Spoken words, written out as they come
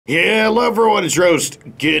Yeah, hello everyone, it's Roast,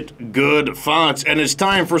 Get Good Fonts, and it's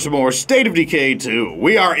time for some more State of Decay 2.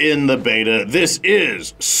 We are in the beta. This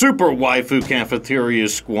is Super Waifu Cafeteria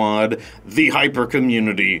Squad, the Hyper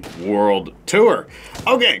Community World Tour.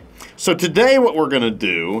 Okay, so today what we're gonna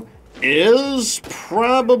do is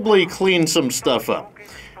probably clean some stuff up.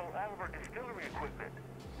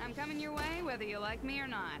 I'm coming your way, whether you like me or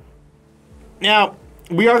not. Now,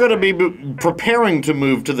 we are going to be preparing to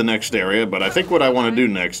move to the next area, but I think what I want to do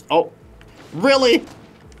next... Oh, really?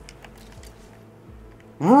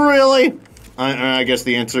 Really? I guess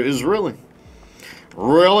the answer is really.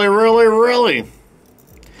 Really, really, really.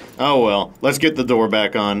 Oh well, let's get the door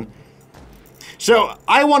back on. So,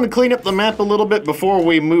 I want to clean up the map a little bit before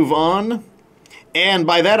we move on. And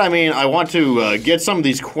by that I mean I want to get some of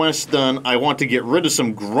these quests done. I want to get rid of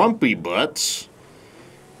some grumpy butts.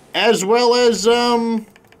 As well as, let's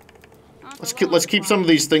keep some of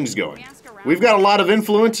these things going. We've got a lot of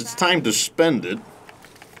influence, it's time to spend it.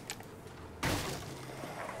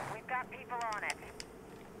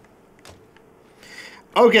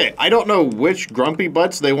 Okay, I don't know which grumpy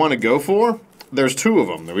butts they want to go for. There's two of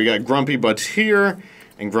them. We got grumpy butts here,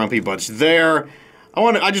 and grumpy butts there. I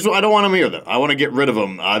don't want them here, though. I want to get rid of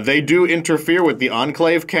them. They do interfere with the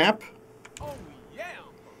Enclave cap.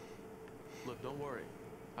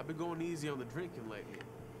 I've been going easy on the drinking lately.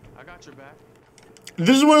 I got your back.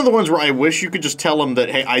 This is one of the ones where I wish you could just tell them that,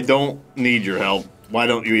 hey, I don't need your help. Why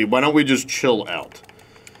don't we just chill out?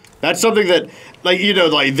 That's something that, like, you know,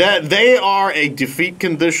 like that, they are a defeat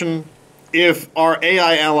condition. If our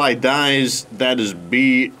AI ally dies, that is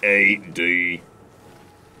BAD.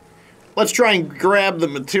 Let's try and grab the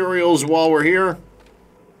materials while we're here.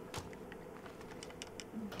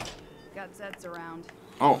 Got Zeds around.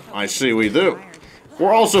 Oh, I see we do.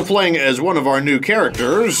 We're also playing as one of our new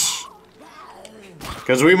characters,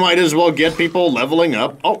 because we might as well get people leveling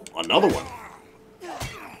up. Oh, another one.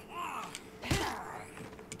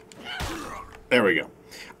 There we go.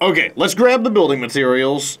 Okay, let's grab the building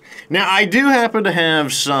materials. Now, I do happen to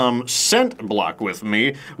have some scent block with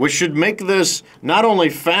me, which should make this not only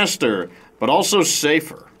faster, but also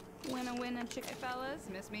safer. Winna, chicken fellas.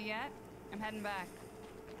 Miss me yet? I'm heading back.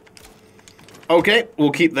 Okay,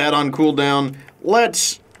 we'll keep that on cooldown.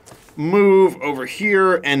 Let's move over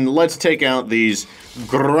here and let's take out these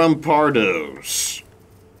grumpardos.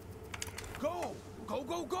 Go!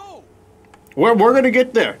 We're gonna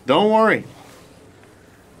get there. Don't worry.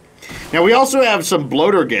 Now, we also have some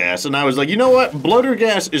bloater gas, and I was like, you know what? Bloater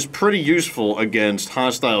gas is pretty useful against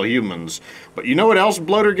hostile humans. But you know what else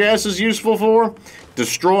bloater gas is useful for?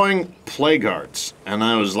 Destroying plague hearts. And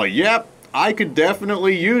I was like, yep, I could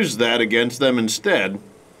definitely use that against them instead.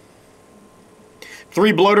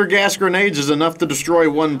 3 bloater gas grenades is enough to destroy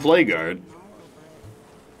 1 plague heart.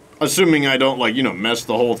 Assuming I don't, like, you know, mess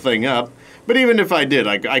the whole thing up. But even if I did,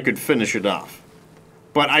 I could finish it off.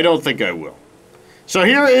 But I don't think I will. So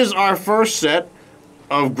here is our first set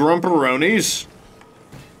of Grumperonis.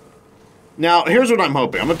 Now, here's what I'm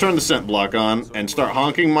hoping. I'm going to turn the scent block on and start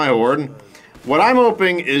honking my horn. What I'm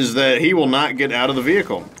hoping is that he will not get out of the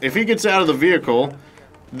vehicle. If he gets out of the vehicle,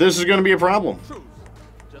 this is going to be a problem.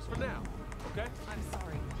 Just for now, okay? I'm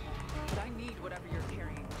sorry, but I need whatever you're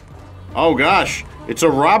carrying. Oh gosh, it's a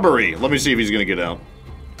robbery. Let me see if he's going to get out.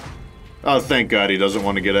 Oh, thank God he doesn't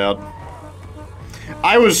want to get out.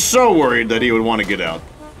 I was so worried that he would want to get out.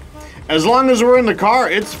 As long as we're in the car,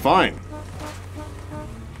 it's fine.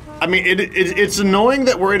 I mean, it's annoying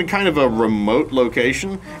that we're in kind of a remote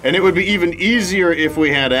location, and it would be even easier if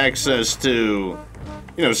we had access to,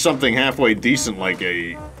 you know, something halfway decent like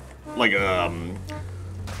a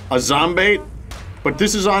zombie. But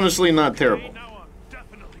this is honestly not terrible.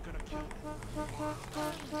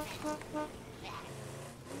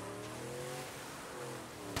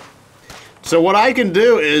 So what I can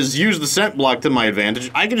do is use the scent block to my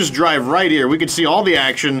advantage. I can just drive right here. We can see all the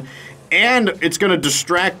action, and it's going to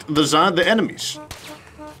distract the enemies.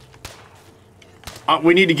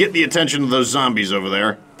 We need to get the attention of those zombies over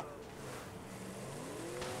there.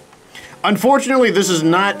 Unfortunately, this is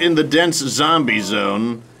not in the dense zombie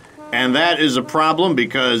zone, and that is a problem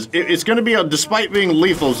because it's going to be, despite being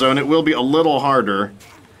lethal zone, it will be a little harder.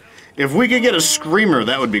 If we could get a screamer,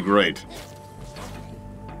 that would be great.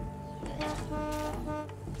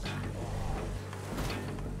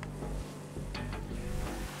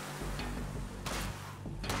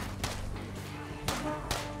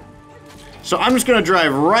 So I'm just going to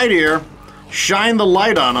drive right here, shine the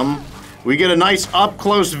light on them. We get a nice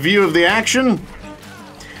up-close view of the action.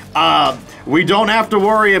 We don't have to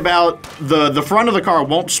worry about the front of the car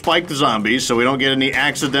won't spike the zombies, so we don't get any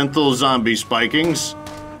accidental zombie spikings.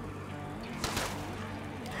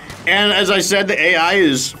 And as I said, the AI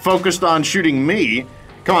is focused on shooting me.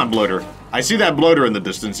 Come on, bloater. I see that bloater in the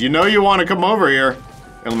distance. You know you want to come over here.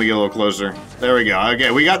 And let me get a little closer. There we go.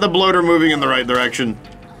 Okay, we got the bloater moving in the right direction.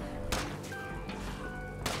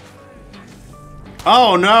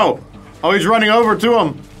 Oh, no. Oh, he's running over to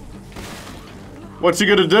him. What's he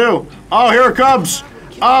gonna do? Oh, here it comes.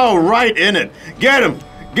 Oh, right in it. Get him.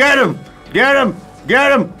 Get him. Get him.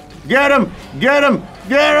 Get him. Get him. Get him.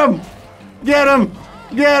 Get him. Get him.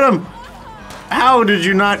 Get him. How did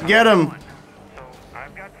you not get him? So,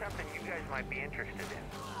 I've got something you guys might be interested in.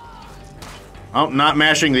 Oh, not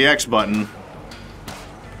mashing the X button.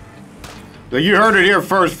 You heard it here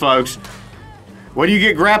first, folks. When you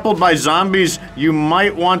get grappled by zombies, you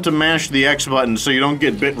might want to mash the X button so you don't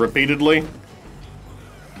get bit repeatedly.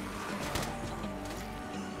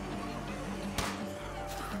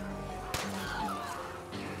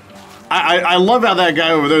 I love how that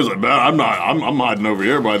guy over there is like, man, I'm hiding over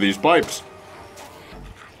here by these pipes.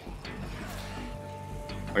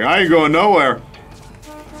 Like, I ain't going nowhere.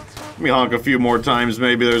 Let me honk a few more times,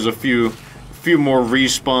 maybe there's a few more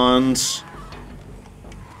respawns.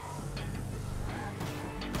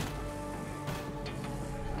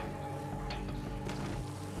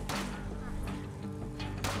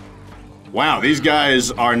 Wow, these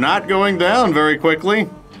guys are not going down very quickly.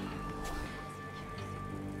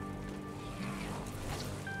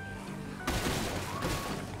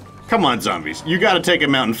 Come on, zombies. You gotta take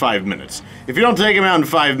him out in 5 minutes. If you don't take him out in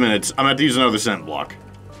 5 minutes, I'm gonna have to use another scent block.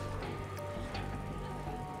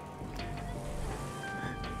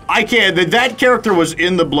 I can't. That character was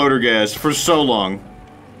in the bloater gas for so long.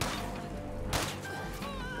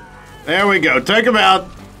 There we go. Take him out.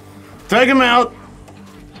 Take him out.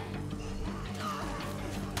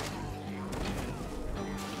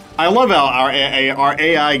 I love how our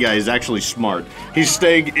AI guy is actually smart. He's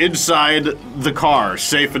staying inside the car,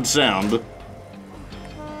 safe and sound.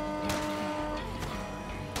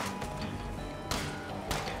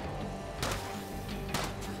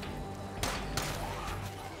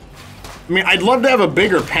 I mean, I'd love to have a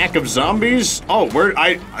bigger pack of zombies. Oh,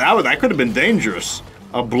 that could have been dangerous.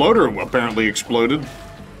 A bloater apparently exploded.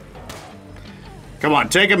 Come on,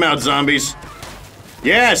 take him out, zombies.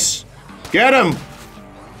 Yes! Get him!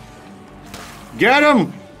 Get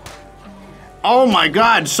him! Oh my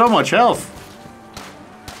god, so much health.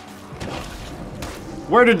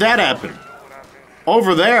 Where did that happen?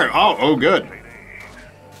 Over there. Oh, good.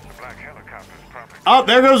 Oh,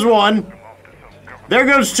 there goes one. There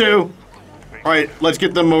goes two. Alright, let's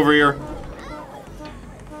get them over here. The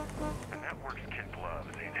network's kid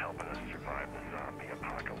gloves ain't helping us survive the zombie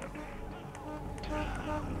apocalypse.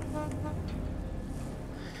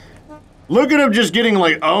 Look at him just getting,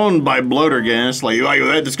 like, owned by bloater gas. Like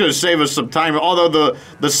that's gonna save us some time. Although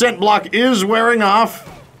the scent block is wearing off.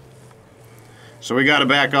 So we gotta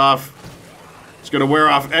back off. It's gonna wear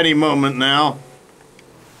off any moment now.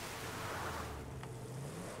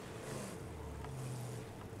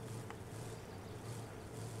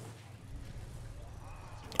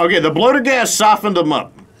 Okay, the bloater gas softened him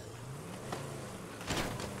up.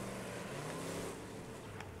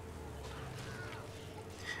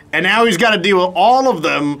 And now he's got to deal with all of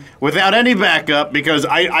them without any backup because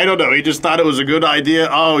I don't know, he just thought it was a good idea.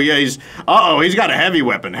 Oh yeah, he's got a heavy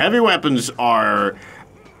weapon. Heavy weapons are...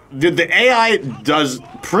 The AI does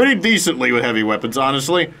pretty decently with heavy weapons,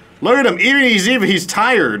 honestly. Look at him, he's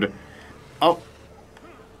tired. Oh.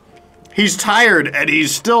 He's tired and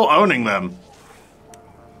he's still owning them.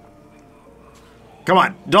 Come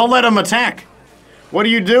on, don't let him attack. What are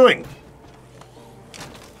you doing?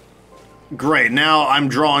 Great, now I'm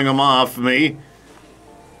drawing them off me.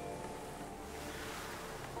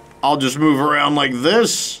 I'll just move around like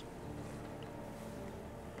this.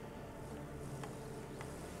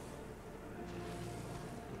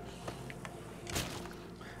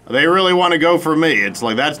 They really want to go for me. It's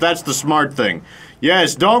like, that's the smart thing.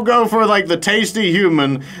 Yes, don't go for like the tasty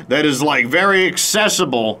human that is like very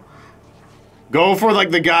accessible. Go for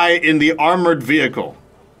like the guy in the armored vehicle.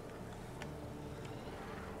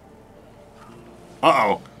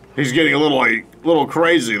 Uh-oh. He's getting a little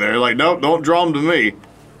crazy there. Like, nope, don't draw him to me.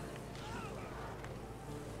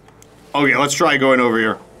 Okay, let's try going over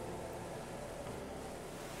here.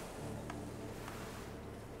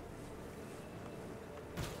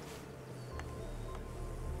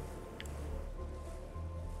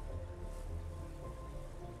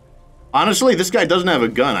 Honestly, this guy doesn't have a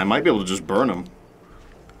gun. I might be able to just burn him.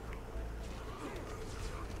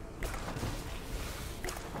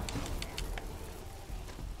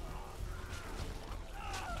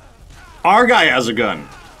 Our guy has a gun.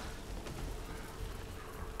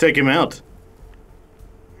 Take him out.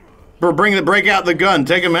 Bro, break out the gun.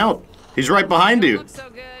 Take him out. He's right behind you. Looks so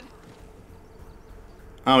good.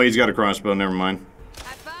 Oh, he's got a crossbow. Never mind.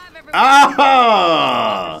 High five, everyone.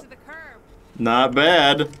 Ah! To the curb. Not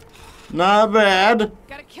bad. Not bad.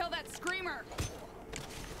 Gotta kill that screamer.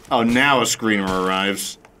 Oh, now a screamer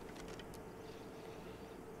arrives.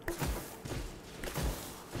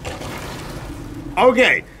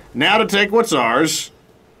 Okay, now to take what's ours.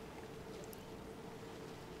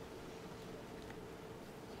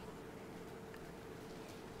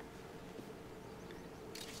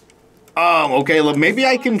 Okay, look, maybe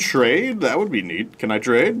I can trade. That would be neat. Can I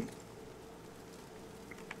trade?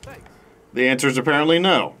 Thanks. The answer is apparently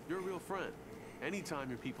no. You're a real friend. Anytime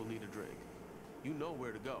your people need a drink, you know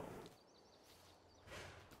where to go.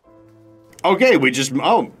 Okay,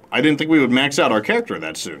 I didn't think we would max out our character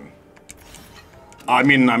that soon. I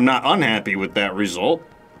mean, I'm not unhappy with that result.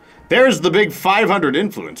 There's the big 500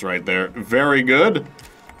 influence right there. Very good.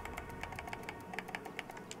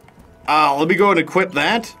 Let me go and equip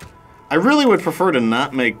that. I really would prefer to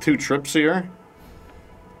not make 2 trips here.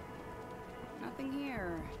 Nothing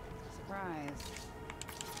here. Surprise.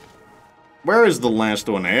 Where is the last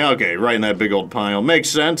one? Okay, right in that big old pile. Makes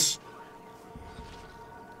sense.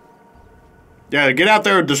 Yeah, get out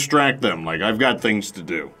there and distract them. Like, I've got things to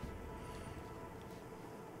do.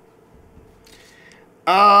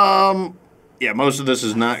 Yeah, most of this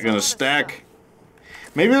is not gonna stack.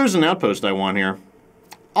 Maybe there's an outpost I want here.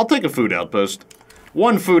 I'll take a food outpost.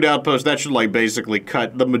 1 food outpost, that should, like, basically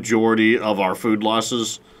cut the majority of our food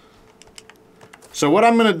losses. So what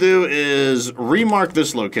I'm gonna do is remark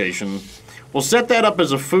this location. We'll set that up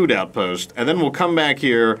as a food outpost, and then we'll come back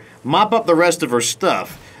here, mop up the rest of our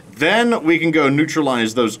stuff. Then we can go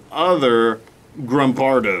neutralize those other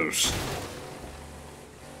Grumpardos.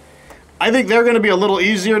 I think they're going to be a little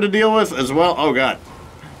easier to deal with as well. Oh, God.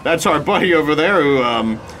 That's our buddy over there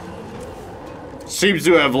who seems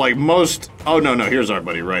to have, like, most... Oh, no, here's our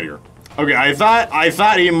buddy right here. Okay, I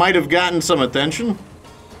thought he might have gotten some attention.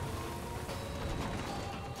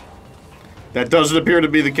 That doesn't appear to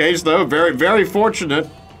be the case, though. Very, very fortunate.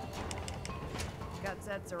 Got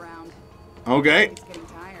Zeds around. Okay. He's getting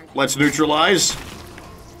tired. Let's neutralize.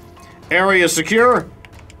 Area secure.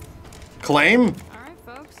 Claim. All right,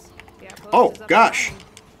 folks. The outpost Oh, is up and gosh.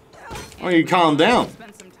 running. Oh, you calm down.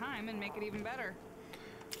 Spend some time and make it even better.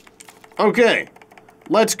 Okay.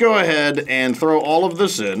 Let's go ahead and throw all of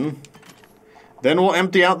this in. Then we'll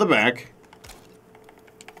empty out the back.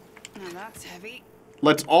 Now that's heavy.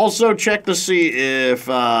 Let's also check to see if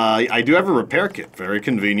I do have a repair kit. Very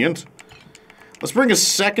convenient. Let's bring a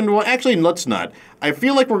second one. Actually, let's not. I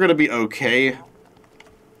feel like we're going to be okay.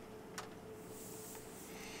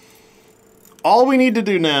 All we need to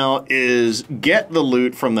do now is get the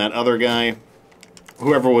loot from that other guy.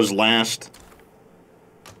 Whoever was last.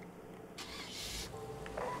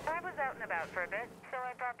 I was out and about for a bit, so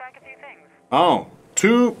I brought back a few things. Oh,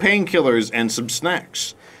 2 painkillers and some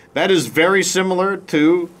snacks. That is very similar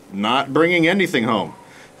to not bringing anything home.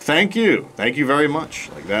 Thank you. Thank you very much.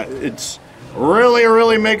 Like that, it's really,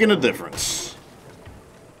 really making a difference.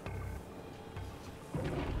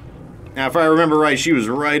 Now, if I remember right, she was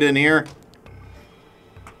right in here.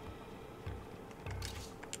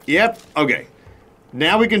 Yep, okay.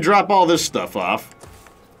 Now we can drop all this stuff off.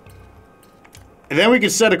 And then we can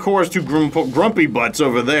set a course to Grumpy Butts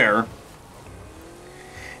over there.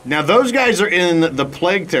 Now, those guys are in the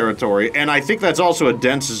plague territory, and I think that's also a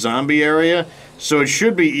dense zombie area, so it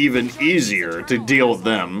should be even easier to deal with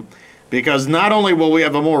them. Because not only will we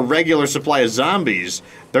have a more regular supply of zombies,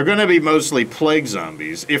 they're going to be mostly plague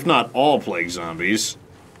zombies, if not all plague zombies.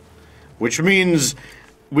 Which means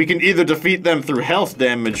we can either defeat them through health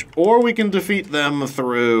damage, or we can defeat them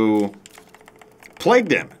through plague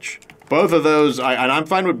damage. Both of those, and I'm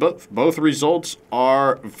fine with both. Both results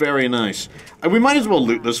are very nice. We might as well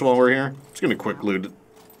loot this while we're here. Just gonna quick loot it.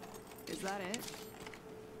 Is that it?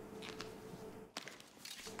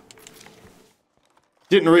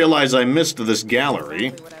 Didn't realize I missed this gallery.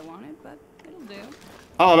 Exactly what I wanted, but it'll do.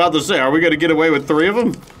 Oh, about to say, are we gonna get away with 3 of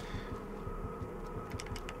them?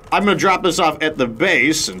 I'm gonna drop this off at the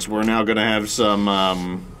base, since we're now gonna have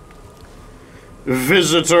some,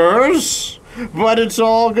 visitors. But it's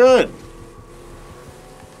all good.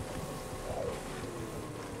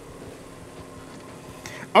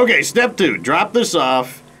 Okay, step 2. Drop this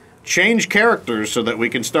off. Change characters so that we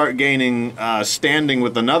can start gaining standing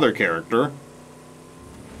with another character.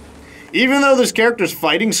 Even though this character's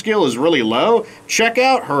fighting skill is really low, check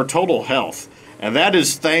out her total health. And that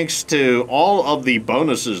is thanks to all of the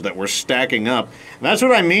bonuses that we're stacking up. And that's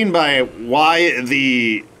what I mean by why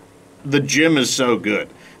the gym is so good.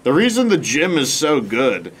 The reason the gym is so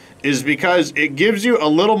good is because it gives you a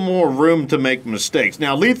little more room to make mistakes.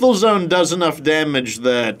 Now, Lethal Zone does enough damage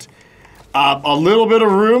that a little bit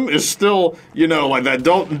of room is still, you know, like that.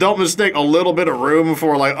 Don't mistake a little bit of room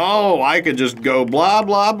for like, oh, I could just go blah,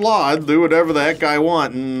 blah, blah, and do whatever the heck I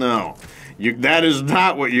want. No, that is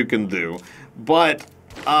not what you can do. But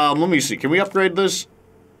let me see. Can we upgrade this?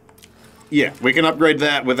 Yeah, we can upgrade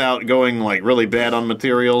that without going like really bad on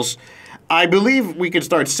materials. I believe we can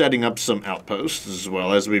start setting up some outposts as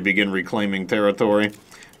well as we begin reclaiming territory.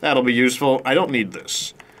 That'll be useful. I don't need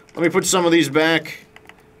this. Let me put some of these back.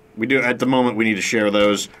 We do, at the moment, we need to share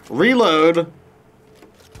those. Reload.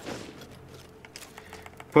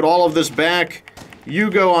 Put all of this back. You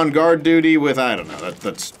go on guard duty with, I don't know,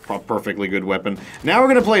 that's a perfectly good weapon. Now we're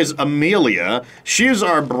going to play as Amelia. She's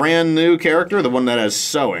our brand new character, the one that has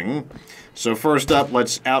sewing. So first up,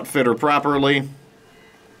 let's outfit her properly.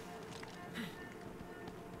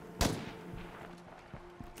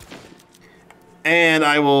 And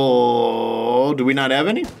I will... Do we not have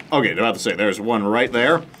any? Okay, about to say, there's one right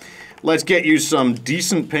there. Let's get you some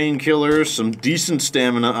decent painkillers, some decent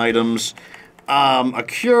stamina items, a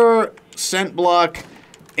cure, scent block,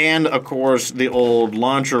 and, of course, the old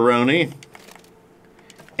Launcheroni.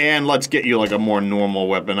 And let's get you, like, a more normal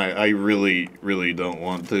weapon. I really, really don't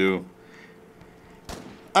want to...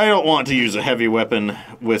 I don't want to use a heavy weapon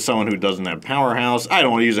with someone who doesn't have powerhouse. I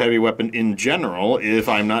don't want to use a heavy weapon in general if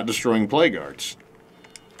I'm not destroying Plaguards.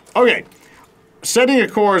 Okay. Setting a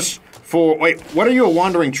course for... Wait, what are you, a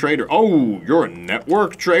wandering trader? Oh, you're a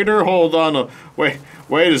network trader? Hold on. Wait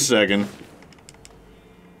a second.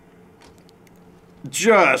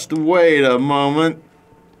 Just wait a moment.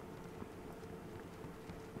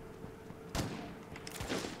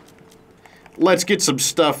 Let's get some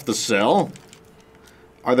stuff to sell.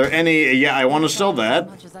 Are there any... Yeah, I want to sell that. As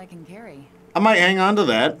much as I can carry. I might hang on to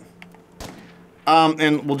that.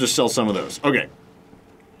 And we'll just sell some of those. Okay.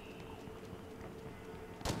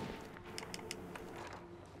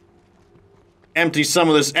 Empty some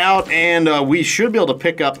of this out, and we should be able to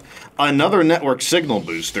pick up another network signal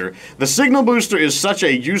booster. The signal booster is such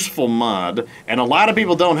a useful mod, and a lot of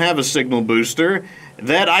people don't have a signal booster,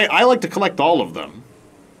 that I like to collect all of them.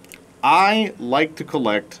 I like to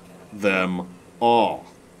collect them all.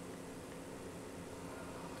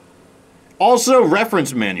 Also,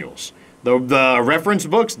 reference manuals. The reference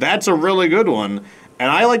books, that's a really good one. And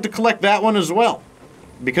I like to collect that one as well.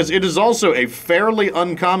 Because it is also a fairly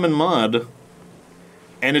uncommon mod.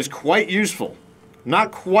 And it's quite useful.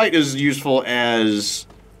 Not quite as useful as...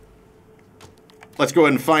 Let's go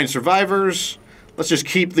ahead and find survivors. Let's just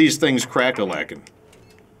keep these things crack-a-lackin'.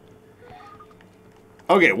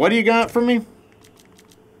 Okay, what do you got for me?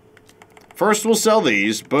 First, we'll sell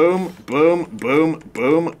these. Boom, boom, boom,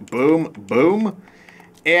 boom, boom, boom.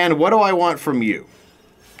 And what do I want from you?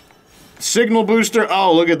 Signal booster.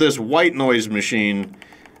 Oh, look at this white noise machine.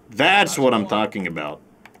 That's what I'm talking about.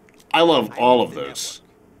 I love all of those.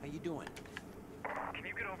 How you doing? Can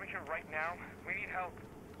you get over here right now? We need help.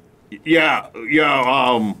 Yeah,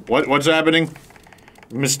 what's happening?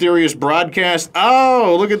 Mysterious broadcast.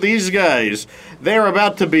 Oh, look at these guys. They're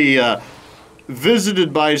about to be,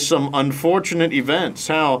 visited by some unfortunate events.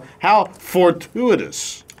 How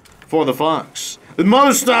fortuitous for the Fox.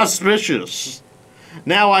 Most auspicious.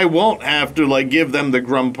 Now I won't have to, like, give them the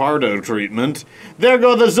Grumpardo treatment. There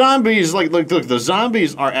go the zombies. Like, look, the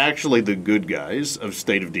zombies are actually the good guys of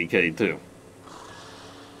State of Decay 2.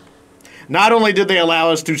 Not only did they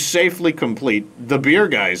allow us to safely complete the Beer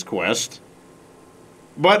Guys quest,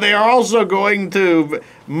 but they are also going to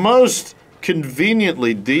most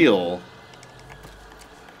conveniently deal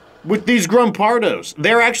with these Grumpardos.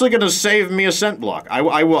 They're actually going to save me a scent block.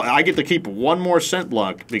 I get to keep one more scent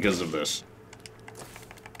block because of this.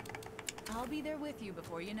 I'll be there with you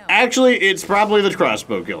before you know. Actually, it's probably the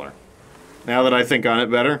Crossbow Killer. Now that I think on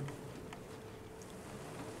it better.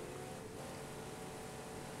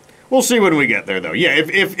 We'll see when we get there, though. Yeah,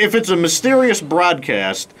 if it's a mysterious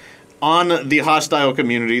broadcast on the hostile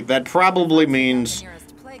community, that probably means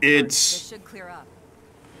it's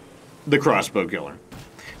the Crossbow Killer.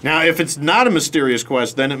 Now, if it's not a mysterious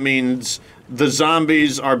quest, then it means the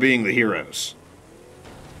zombies are being the heroes.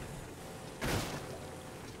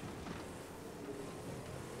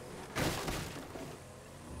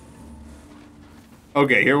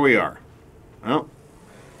 Okay, here we are. Well,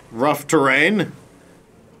 rough terrain.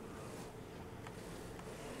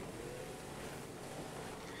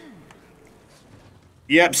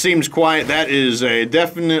 Yep, seems quiet. That is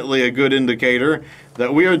definitely a good indicator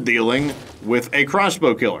that we are dealing with a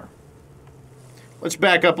Crossbow Killer. Let's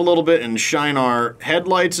back up a little bit and shine our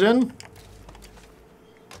headlights in.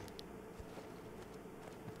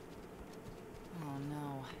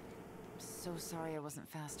 so sorry I wasn't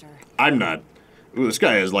faster. I'm not. Ooh, this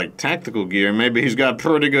guy has, like, tactical gear. Maybe he's got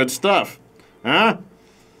pretty good stuff. Huh?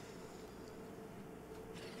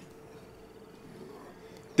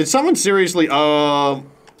 Did someone seriously,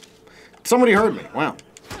 somebody heard me. Wow.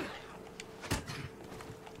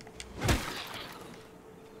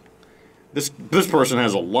 This person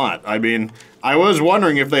has a lot. I mean, I was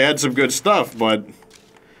wondering if they had some good stuff, but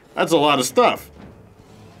that's a lot of stuff.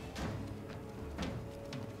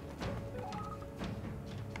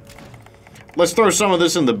 Let's throw some of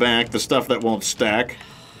this in the back, the stuff that won't stack.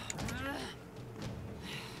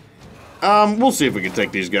 We'll see if we can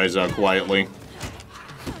take these guys out quietly.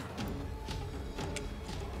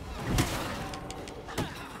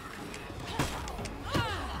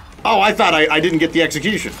 Oh, I thought I didn't get the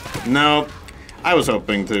execution. No, I was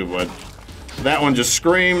hoping to, but that one just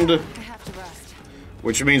screamed. I have to rest.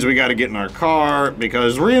 Which means we gotta get in our car,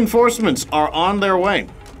 because reinforcements are on their way.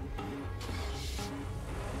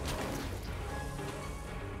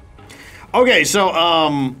 Okay,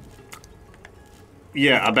 so,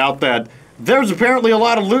 yeah, about that. There's apparently a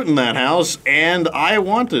lot of loot in that house, and I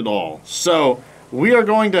want it all. So, we are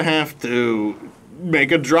going to have to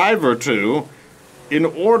make a drive or two in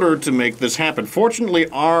order to make this happen. Fortunately,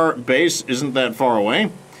 our base isn't that far away.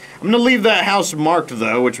 I'm going to leave that house marked,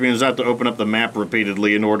 though, which means I have to open up the map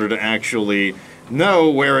repeatedly in order to actually know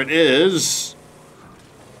where it is.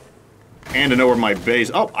 And to know where my base...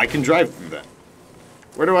 Oh, I can drive through that.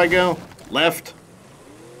 Where do I go? Left.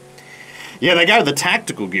 Yeah, that guy with the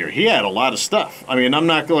tactical gear, he had a lot of stuff. I mean, I'm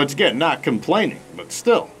not going to get not complaining, but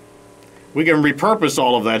still. We can repurpose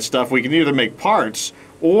all of that stuff. We can either make parts,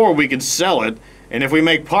 or we can sell it. And if we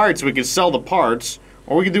make parts, we can sell the parts,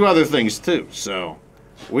 or we can do other things too. So,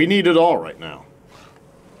 we need it all right now.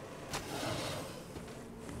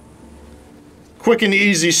 Quick and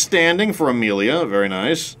easy standing for Amelia. Very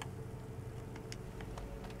nice.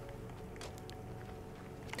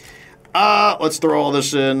 Let's throw all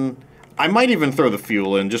this in. I might even throw the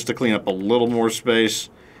fuel in just to clean up a little more space.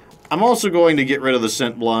 I'm also going to get rid of the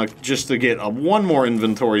scent block just to get one more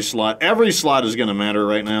inventory slot. Every slot is going to matter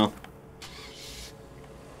right now.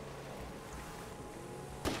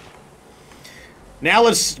 Now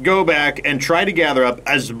let's go back and try to gather up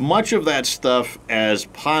as much of that stuff as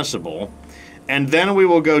possible. And then we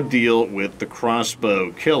will go deal with the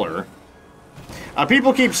Crossbow Killer.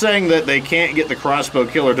 People keep saying that they can't get the Crossbow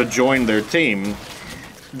Killer to join their team.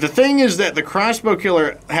 The thing is that the Crossbow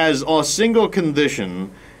Killer has a single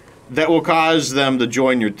condition that will cause them to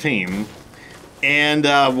join your team. And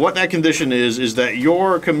what that condition is that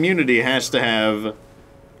your community has to have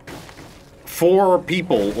 4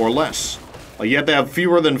 people or less. You have to have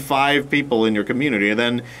fewer than 5 people in your community, and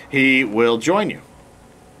then he will join you.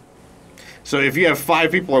 So if you have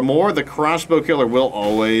 5 people or more, the Crossbow Killer will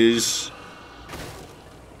always...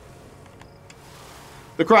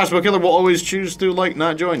 The Crossbow Killer will always choose to, like,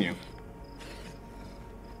 not join you.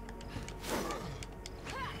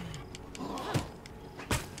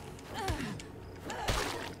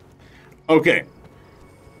 Okay.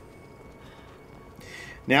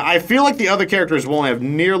 Now, I feel like the other characters won't have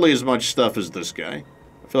nearly as much stuff as this guy.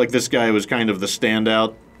 I feel like this guy was kind of the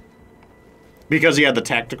standout because he had the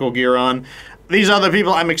tactical gear on. These other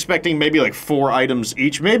people, I'm expecting maybe like 4 items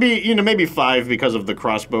each. Maybe, you know, maybe 5 because of the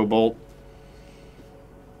crossbow bolt.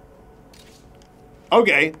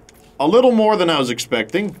 Okay, a little more than I was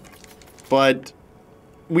expecting, but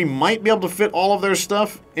we might be able to fit all of their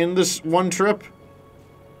stuff in this one trip.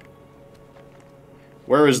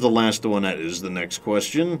 Where is the last one? That is the next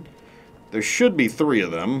question. There should be 3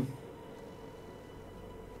 of them.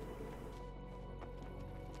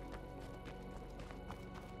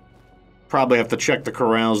 Probably have to check the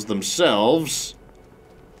corrals themselves.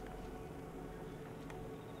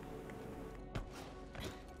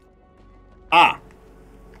 Ah.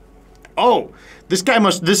 Oh, this guy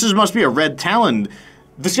must be a Red Talon.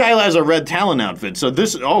 This guy has a Red Talon outfit. So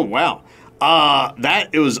this, oh wow.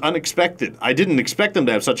 It was unexpected. I didn't expect him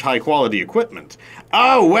to have such high quality equipment.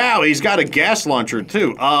 Oh wow, he's got a gas launcher too.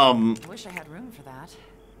 Wish I had room for that.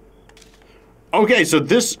 Okay, so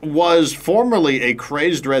this was formerly a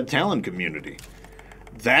crazed Red Talon community.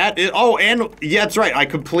 That is, oh, and yeah, that's right. I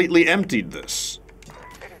completely emptied this. It is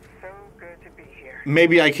so good to be here.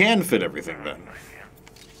 Maybe I can fit everything then.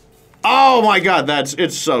 Oh my god,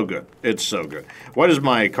 it's so good. It's so good. What is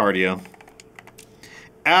my cardio?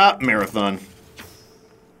 Marathon.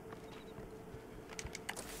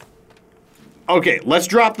 Okay, let's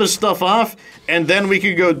drop this stuff off, and then we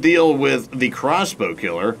could go deal with the Crossbow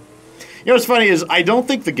Killer. You know what's funny is, I don't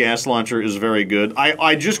think the gas launcher is very good.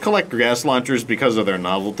 I just collect gas launchers because of their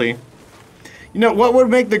novelty. You know, what would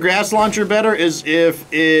make the gas launcher better is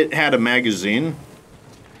if it had a magazine.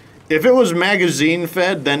 If it was magazine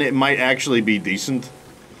fed, then it might actually be decent.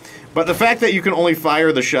 But the fact that you can only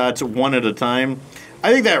fire the shots one at a time,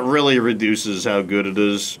 I think that really reduces how good it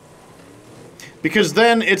is. Because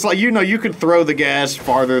then it's like, you know, you could throw the gas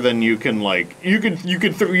farther than you can, like, you can't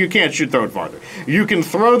throw it farther. You can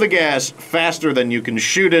throw the gas faster than you can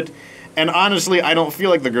shoot it. And honestly, I don't feel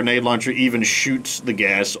like the grenade launcher even shoots the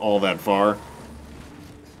gas all that far.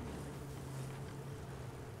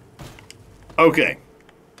 Okay.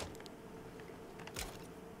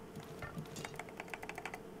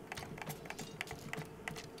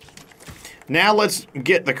 Now let's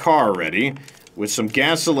get the car ready with some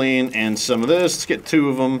gasoline and some of this. Let's get 2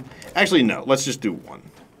 of them. Actually, no. Let's just do 1.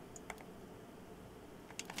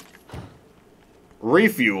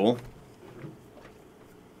 Refuel.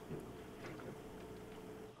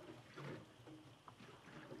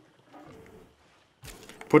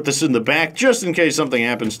 Put this in the back just in case something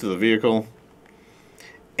happens to the vehicle.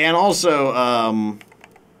 And also,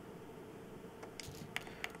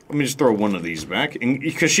 let me just throw 1 of these back,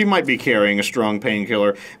 because she might be carrying a strong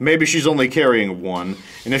painkiller. Maybe she's only carrying 1.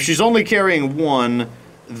 And if she's only carrying 1,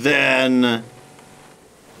 then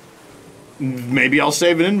maybe I'll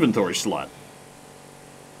save an inventory slot.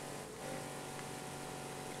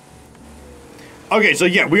 Okay, so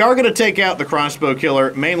yeah, we are going to take out the Crossbow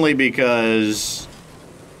Killer, mainly because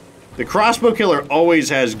the Crossbow Killer always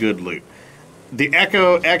has good loot. The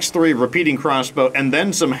Echo-X3 Repeating Crossbow, and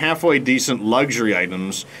then some halfway decent luxury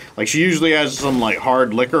items. Like, she usually has some, like,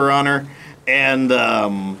 hard liquor on her, and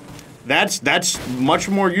that's much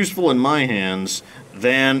more useful in my hands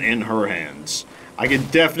than in her hands. I could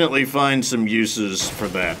definitely find some uses for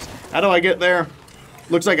that. How do I get there?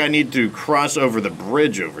 Looks like I need to cross over the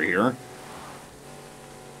bridge over here.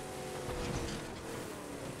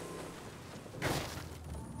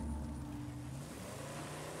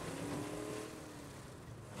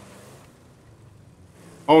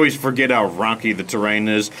 Always forget how rocky the terrain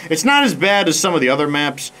is. It's not as bad as some of the other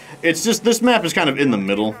maps. It's just this map is kind of in the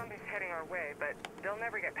middle. Zombies heading our way, but they'll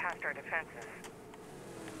never get past our defenses.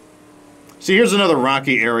 See, here's another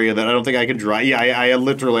rocky area that I don't think I can drive. Yeah, I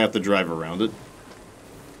literally have to drive around it.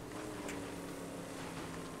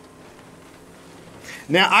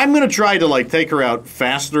 Now, I'm going to try to, like, take her out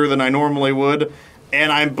faster than I normally would. And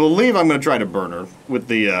I believe I'm going to try to burn her with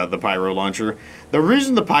the pyro launcher. The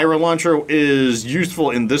reason the pyro launcher is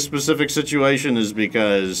useful in this specific situation is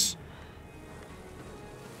because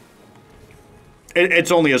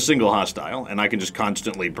it's only a single hostile, and I can just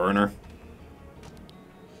constantly burn her.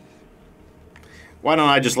 Why don't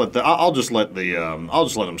I just let the? I'll just let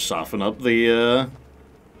them soften up the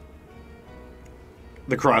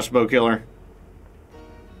Crossbow Killer.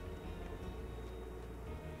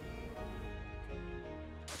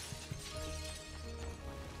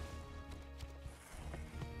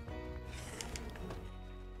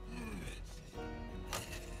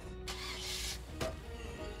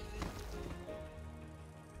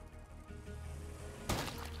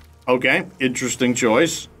 Okay, interesting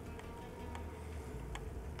choice.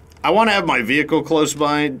 I want to have my vehicle close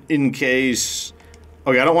by in case...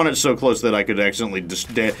 Okay, I don't want it so close that I could accidentally...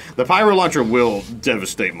 The pyro launcher will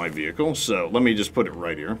devastate my vehicle, so let me just put it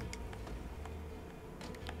right here.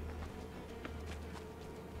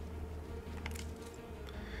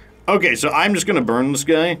 Okay, so I'm just going to burn this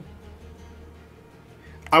guy.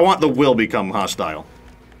 I want the will become hostile.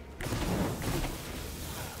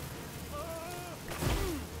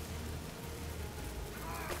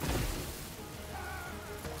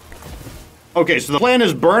 Okay, so the plan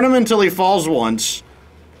is burn him until he falls once.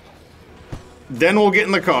 Then we'll get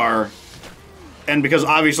in the car. And because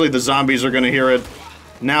obviously the zombies are going to hear it,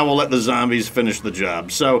 now we'll let the zombies finish the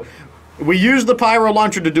job. So, we use the pyro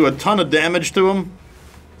launcher to do a ton of damage to him.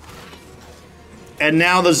 And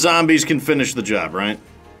now the zombies can finish the job, right?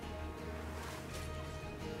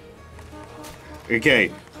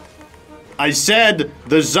 Okay. I said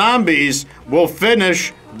the zombies will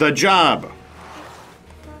finish the job.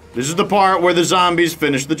 This is the part where the zombies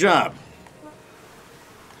finish the job.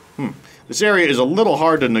 This area is a little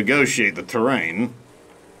hard to negotiate the terrain.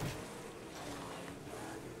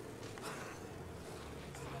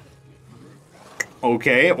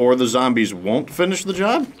 Okay, or the zombies won't finish the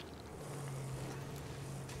job?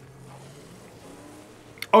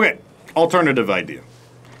 Okay, alternative idea.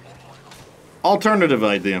 Alternative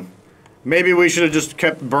idea. Maybe we should have just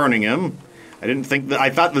kept burning him.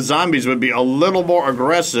 I thought the zombies would be a little more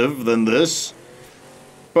aggressive than this.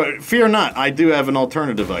 But fear not, I do have an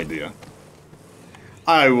alternative idea.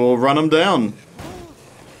 I will run them down.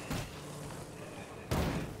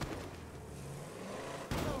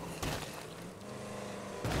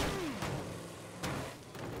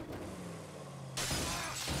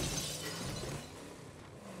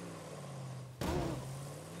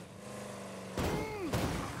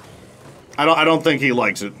 I don't think he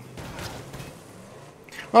likes it.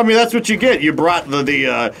 I mean, that's what you get. You brought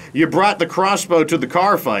you brought the crossbow to the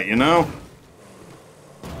car fight, you know?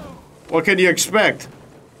 What can you expect?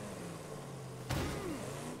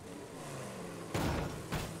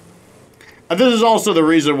 And this is also the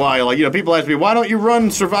reason why, like, you know, people ask me, why don't you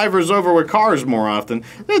run survivors over with cars more often?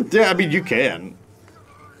 Yeah, I mean, you can.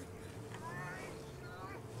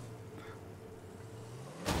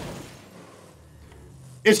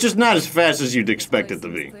 It's just not as fast as you'd expect it to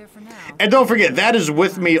be. And don't forget, that is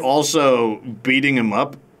with me also beating him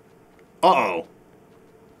up. Uh-oh.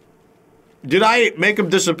 Did I make him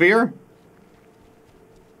disappear?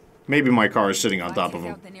 Maybe my car is sitting on top of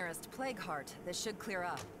him. The nearest plague heart. This should clear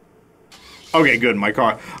up. Okay, good, my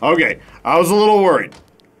car. Okay, I was a little worried.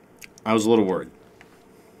 I was a little worried.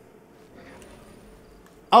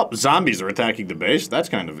 Oh, zombies are attacking the base. That's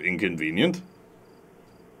kind of inconvenient.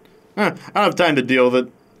 I don't have time to deal with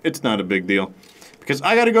it. It's not a big deal. Because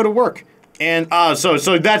I gotta go to work. And, so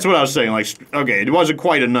that's what I was saying. Like, okay, it wasn't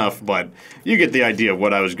quite enough, but you get the idea of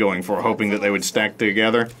what I was going for, hoping that they would stack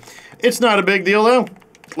together. It's not a big deal, though.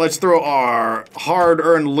 Let's throw our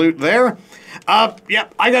hard-earned loot there.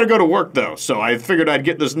 Yep, I gotta go to work, though, so I figured I'd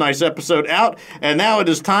get this nice episode out, and now it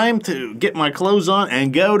is time to get my clothes on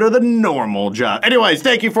and go to the normal job. Anyways,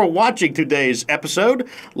 thank you for watching today's episode.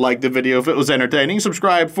 Like the video if it was entertaining.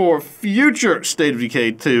 Subscribe for future State of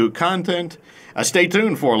Decay 2 content. Stay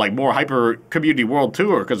tuned for, like, more Hyper Community World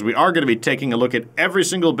Tour, because we are going to be taking a look at every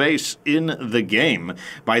single base in the game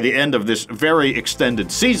by the end of this very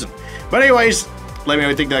extended season. But anyways, let me know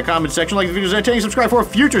what you think in the comment section. Like the video, entertaining, subscribe for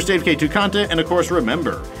future State of Decay 2 content, and of course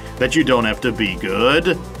remember that you don't have to be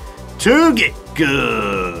good to get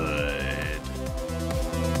good.